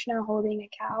on Krishna holding a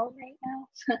cow right now.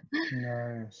 But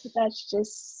Nice. that's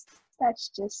just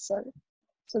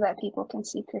so that people can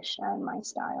see Krishna in my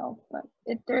style. But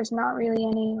there's not really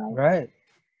Right.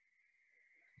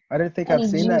 I don't think I've any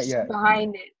seen that juice yet.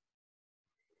 behind it.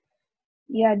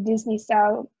 Yeah, Disney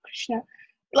style Krishna.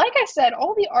 Like I said,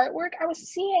 all the artwork, I was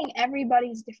seeing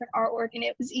everybody's different artwork, and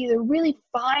it was either really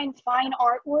fine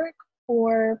artwork,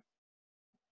 or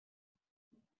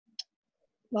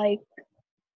like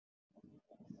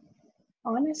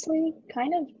honestly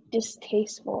kind of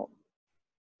distasteful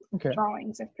Okay.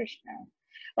 drawings of Krishna.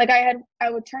 Like I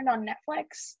would turn on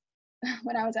Netflix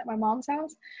when I was at my mom's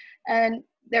house, and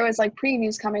there was like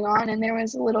previews coming on, and there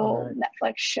was a little Right.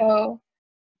 Netflix show,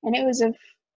 and it was of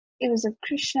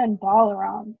Krishna and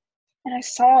Balaram, and I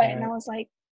saw it, and I Right. was like,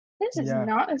 this is Yeah.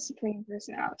 not a Supreme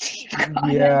Personality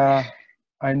Goddess. Yeah.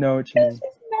 I know what you This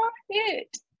mean. is not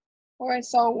it. Or I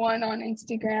saw one on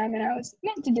Instagram, and I was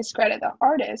not to discredit the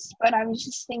artist, but I was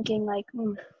just thinking like,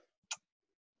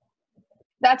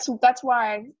 that's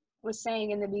why I was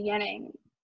saying in the beginning,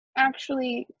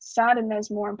 actually sadhana is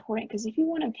more important, because if you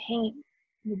want to paint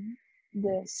the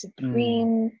Mm.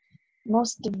 supreme,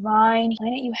 most divine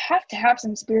planet, you have to have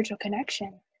some spiritual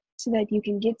connection so that you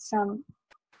can get some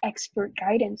expert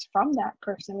guidance from that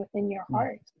person within your Mm.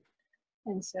 heart.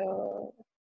 And so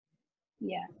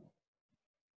yeah,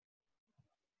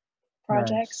 Nice.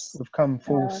 projects, We've come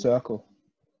full uh, circle.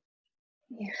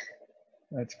 yeah.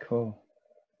 That's cool.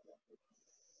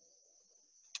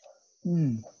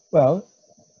 Well,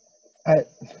 at,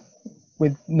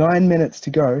 with 9 minutes to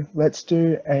go, let's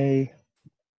do a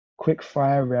quick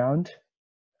fire round.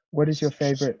 What is your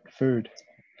favorite food?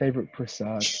 Favorite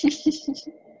prasad?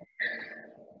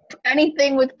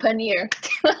 Anything with paneer.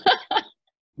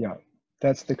 Yeah,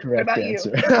 that's the What correct about you?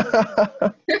 answer.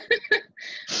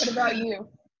 What about you?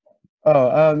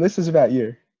 Oh, this is about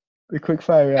you. The quick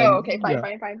fire Oh, round. okay, fine, Yeah.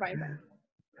 fine, fine, fine, fine.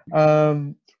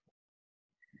 Um,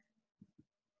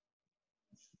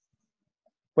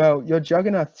 well, your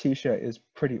Jagannath t-shirt is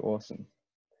pretty awesome.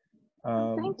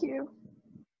 Thank you.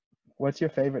 What's your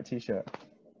favorite t-shirt?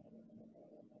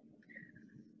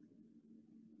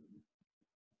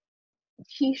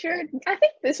 T-shirt. I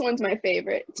think this one's my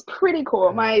favorite. It's pretty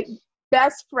cool. My Nice.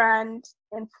 best friend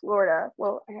in Florida.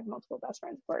 Well, I have multiple best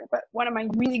friends in Florida, but one of my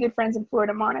really good friends in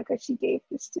Florida, Monica, she gave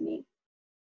this to me.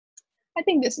 I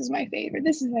think this is my favorite.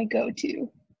 This is my go-to.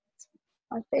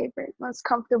 My favorite, most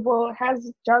comfortable. It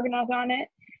has Jagannath on it.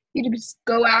 You just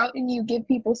go out and you give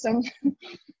people some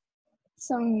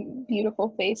beautiful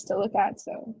face to look at.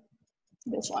 So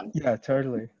this one. Yeah,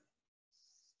 totally.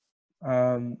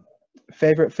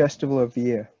 Favorite festival of the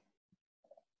year?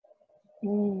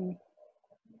 Mm.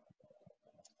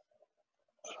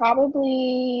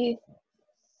 Probably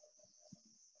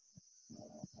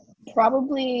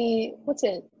what's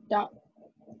it?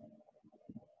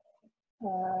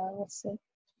 What's the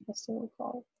festival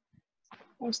called?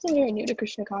 I'm still very new to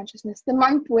Krishna consciousness. The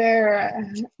month where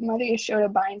Mother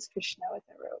Yashoda binds Krishna with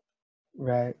a rope.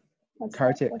 Right. What's that?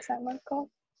 Kartik. What's that month called?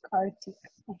 Kartik.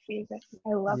 My favorite. I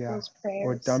love Yeah. those Or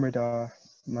prayers. Damodar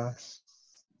Mas.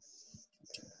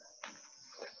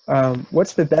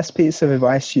 What's the best piece of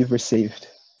advice you've received?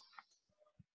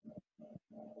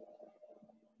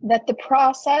 That the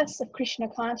process of Krishna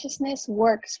consciousness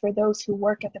works for those who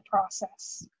work at the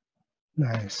process.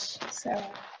 Nice. So,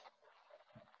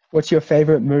 What's your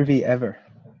favorite movie ever?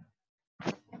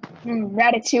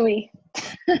 Ratatouille.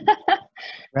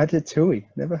 Ratatouille.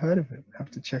 Never heard of it. Have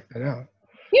to check that out.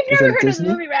 You've Is it never a heard of the Disney?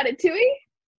 movie Ratatouille?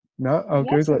 No, I'll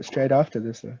Yes, Google it straight after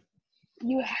this though.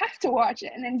 you have to watch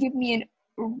it and then give me an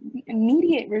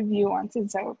immediate review once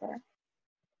it's over.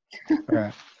 All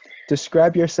right.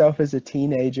 Describe yourself as a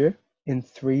teenager in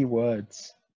 3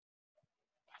 words.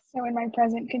 So in my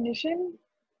present condition,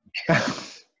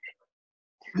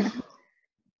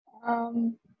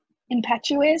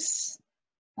 impetuous,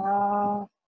 Uh,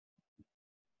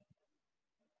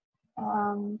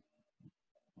 um,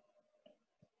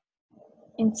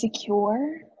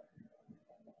 insecure,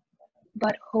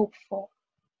 but hopeful.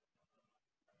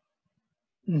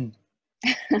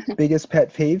 Biggest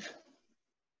pet peeve?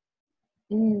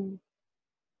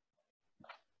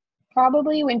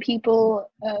 Probably when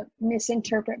people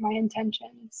misinterpret my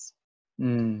intentions.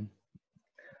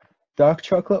 Dark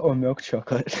chocolate or milk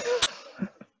chocolate?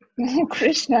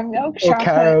 Krishna, milk Or chocolate.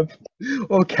 carob?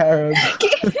 Or carob?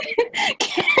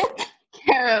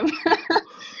 Carob.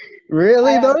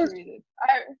 Really I have though? to read it.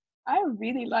 I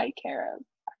really like carob,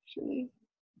 actually.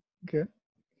 Okay.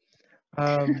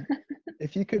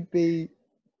 If you could be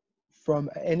from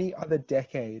any other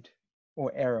decade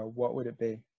or era, what would it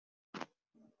be?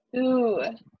 Ooh,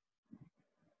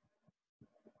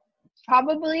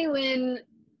 probably the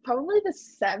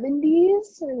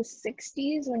 70s or the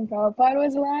 60s when Prabhupada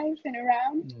was alive and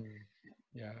around.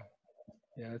 Yeah,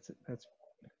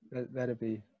 that'd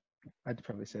be. I'd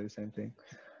probably say the same thing.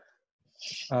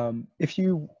 If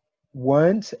you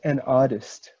weren't an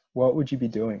artist, what would you be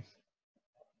doing?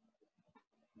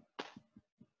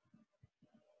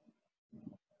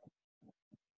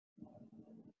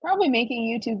 Probably making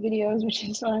YouTube videos, which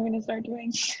is what I'm going to start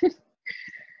doing.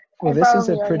 Well, I this is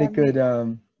a probably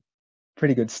already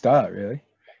pretty good start, really.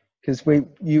 Because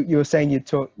you were saying you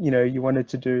wanted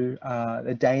to do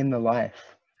a day in the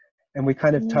life, and we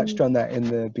kind of touched on that in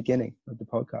the beginning of the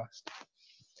podcast.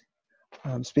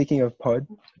 Speaking of pod,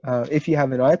 if you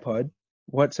have an iPod,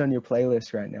 what's on your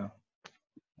playlist right now?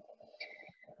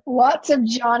 Lots of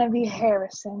Johnny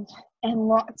Harrison and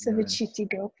lots of Nice. Achiti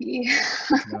Gopi.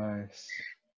 Nice.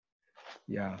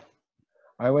 Yeah.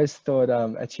 I always thought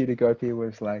Achita Gopi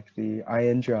was like the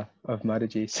Ayendra of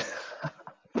Madhajis.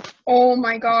 Oh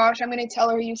my gosh, I'm going to tell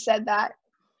her you said that.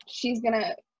 She's going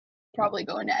to probably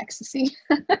go into ecstasy.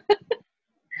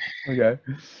 Okay.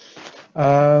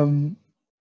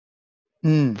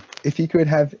 If you could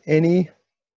have any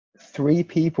 3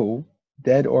 people,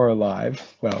 dead or alive,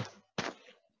 well,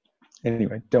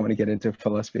 anyway, don't want to get into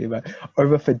philosophy, but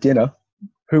over for dinner,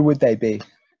 who would they be?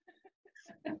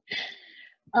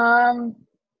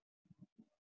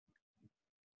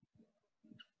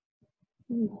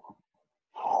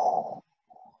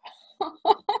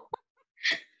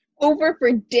 Over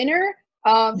for dinner,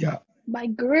 Yeah. my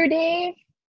Gurudev,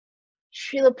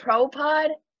 Srila Prabhupada,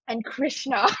 and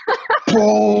Krishna.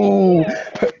 Oh,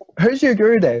 who's your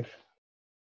Gurudev?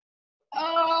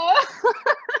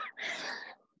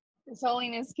 His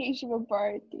Holiness Keshava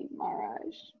Bharati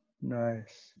Maharaj.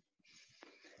 Nice.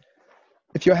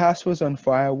 If your house was on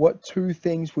fire, what 2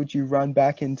 things would you run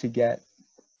back in to get?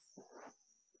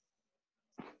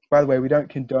 By the way, we don't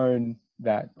condone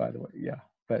that, by the way. Yeah,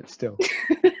 but still.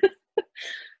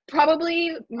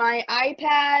 Probably my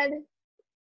iPad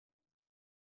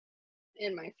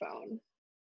and my phone.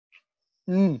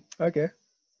 Okay.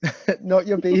 Not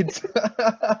your beads.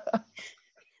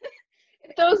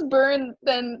 If those burn,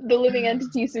 then the living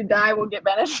entities who die will get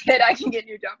benefit. I can get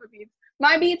new jumper beads.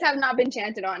 My beads have not been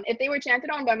chanted on. If they were chanted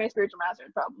on by my spiritual master,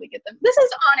 I'd probably get them. This is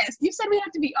honest. You said we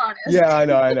have to be honest. Yeah, I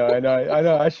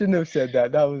know. I shouldn't have said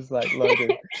that. That was like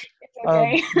loaded. It's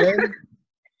okay.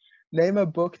 Name a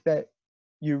book that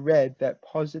you read that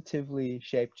positively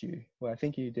shaped you. Well, I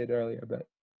think you did earlier, but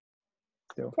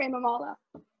still. Prema Mala.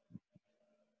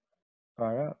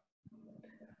 All right.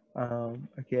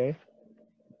 Okay.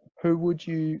 Who would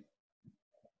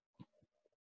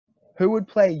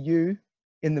play you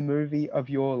in the movie of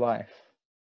your life?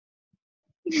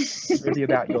 Movie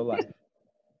about your life.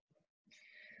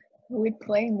 Who would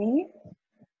play me?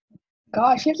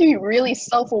 Gosh, you have to be really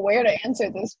self-aware to answer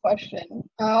this question.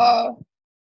 I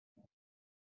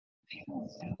don't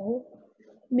know.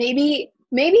 Maybe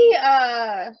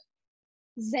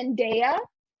Zendaya.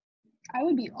 I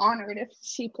would be honored if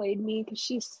she played me because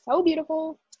she's so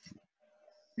beautiful.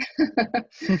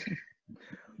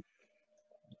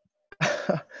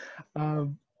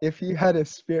 If you had a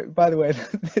spirit, by the way,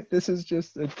 this is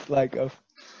just I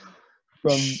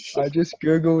just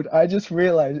Googled, I just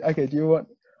realized, okay, I'm going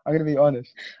to be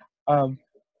honest.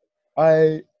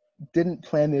 I didn't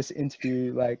plan this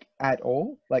interview like at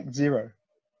all, like zero.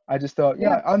 I just thought,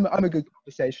 yeah, I'm a good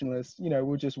conversationalist,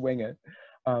 we'll just wing it.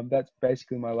 That's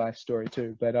basically my life story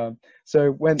too. But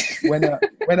so when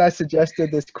I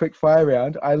suggested this quick fire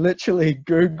round, I literally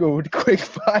Googled quick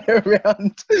fire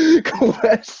round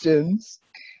questions.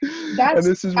 That's and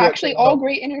this is actually all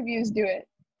great interviews do it.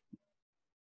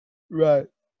 Right.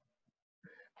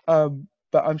 But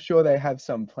I'm sure they have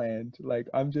some planned. Like,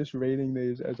 I'm just reading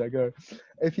these as I go.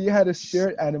 If you had a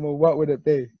spirit animal, what would it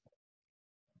be?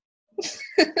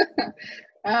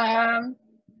 Um,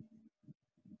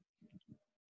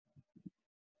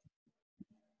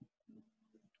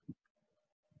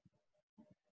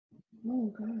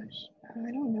 oh gosh,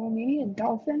 I don't know. Maybe a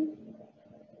dolphin.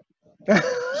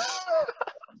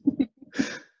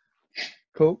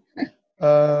 Cool.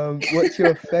 What's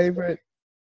your favorite?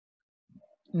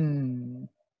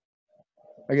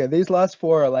 Okay, these last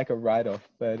four are like a write-off,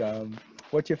 but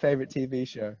what's your favorite TV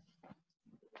show?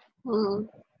 Hmm.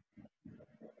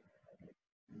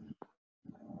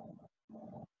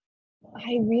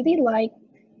 I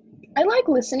like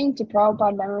listening to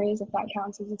Prabhupada Memories, if that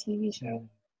counts as a TV show.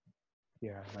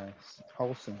 Yeah, nice.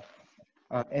 Wholesome.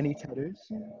 Any tattoos?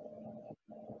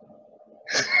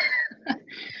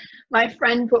 My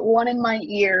friend put one in my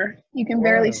ear. You can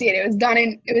barely Whoa. see it. It was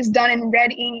done in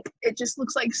red ink. It just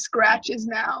looks like scratches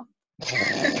now.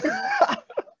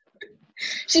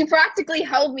 She practically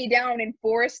held me down and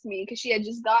forced me because she had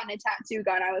just gotten a tattoo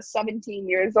gun. I was 17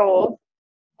 years old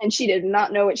and she did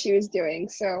not know what she was doing.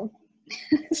 So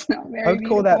it's not I very would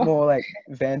call that beautiful. more like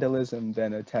vandalism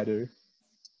than a tattoo.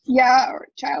 Yeah, or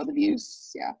child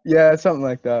abuse. Yeah. Yeah, something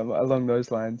like that, along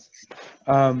those lines.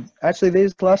 Actually,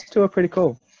 these last two are pretty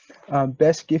cool.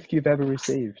 Best gift you've ever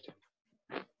received?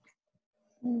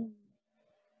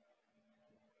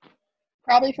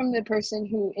 Probably from the person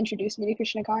who introduced me to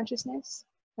Krishna consciousness.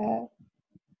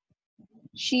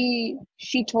 She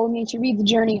told me to read The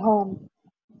Journey Home.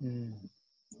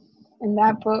 And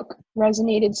that book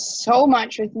resonated so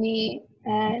much with me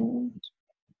and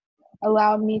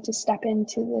allowed me to step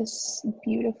into this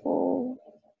beautiful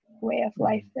way of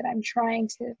life that I'm trying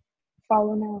to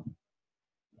follow now.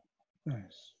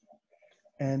 Nice.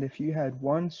 And if you had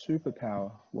one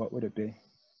superpower, what would it be?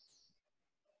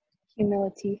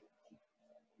 Humility.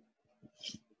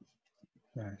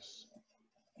 Nice.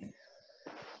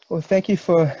 Well, thank you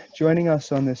for joining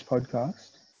us on this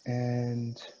podcast,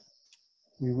 and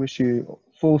we wish you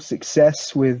full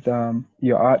success with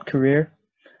your art career.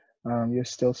 You're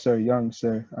still so young,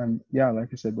 so yeah, like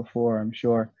I said before, I'm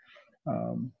sure,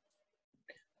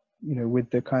 with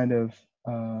the kind of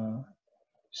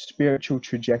spiritual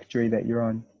trajectory that you're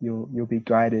on, you'll be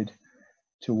guided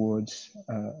towards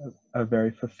a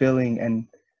very fulfilling and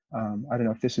I don't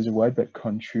know if this is a word, but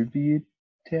contribution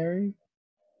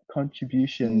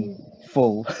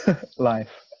full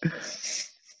life.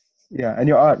 Yeah, and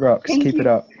your art rocks. Thank Keep it you.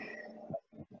 up.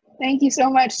 Thank you so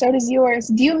much. So does yours.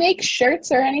 Do you make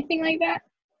shirts or anything like that?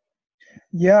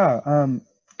 Yeah,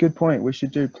 good point. We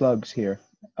should do plugs here.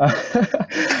 I've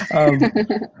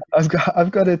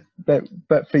got it,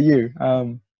 but for you,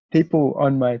 people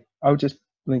on I'll just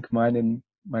link mine in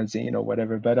my zine or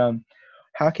whatever. But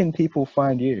how can people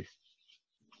find you?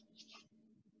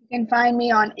 You can find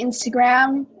me on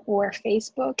Instagram or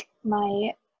Facebook.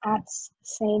 My @'s the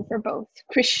same for both.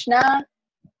 Krishna,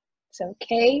 so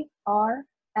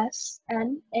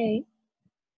KRSNA.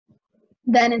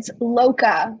 Then it's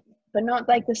Loka, but not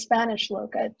like the Spanish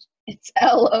Loka. It's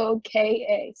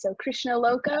LOKA. So Krishna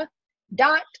Loka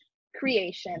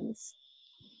 .creations.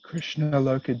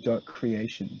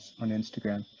 KrishnaLoka.creations on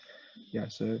Instagram. Yeah,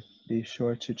 so be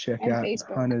sure to check And out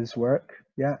Facebook. Hannah's work.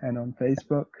 Yeah, and on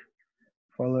Facebook,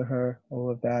 follow her, all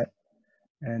of that,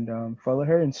 and follow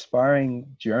her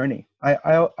inspiring journey.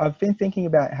 I've been thinking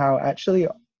about how actually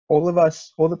all of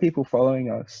us, all the people following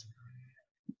us,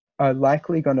 are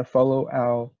likely going to follow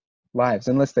our lives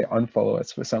unless they unfollow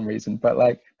us for some reason. But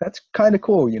like that's kind of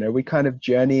cool, we kind of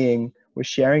journeying, we're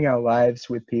sharing our lives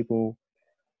with people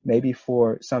maybe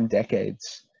for some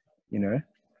decades.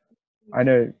 I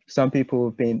know some people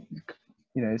have been,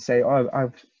 say,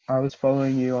 oh, I was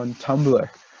following you on Tumblr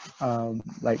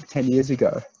like 10 years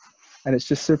ago, and it's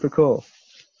just super cool.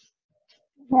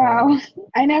 Wow,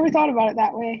 I never thought about it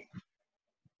that way.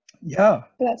 Yeah,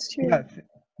 but that's true.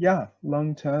 Yeah,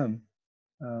 long-term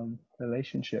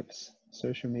relationships,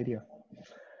 social media.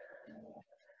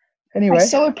 Anyway, I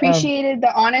so appreciated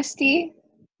the honesty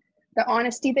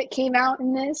that came out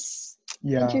in this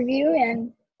interview,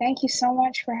 and thank you so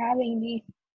much for having me.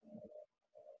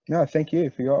 No, thank you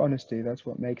for your honesty. That's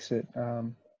what makes it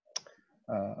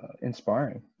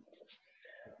inspiring.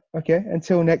 Okay,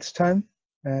 until next time,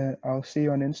 I'll see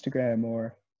you on Instagram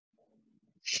or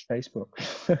Facebook.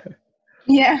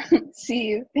 Yeah, see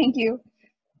you. Thank you.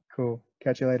 Cool.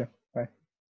 Catch you later.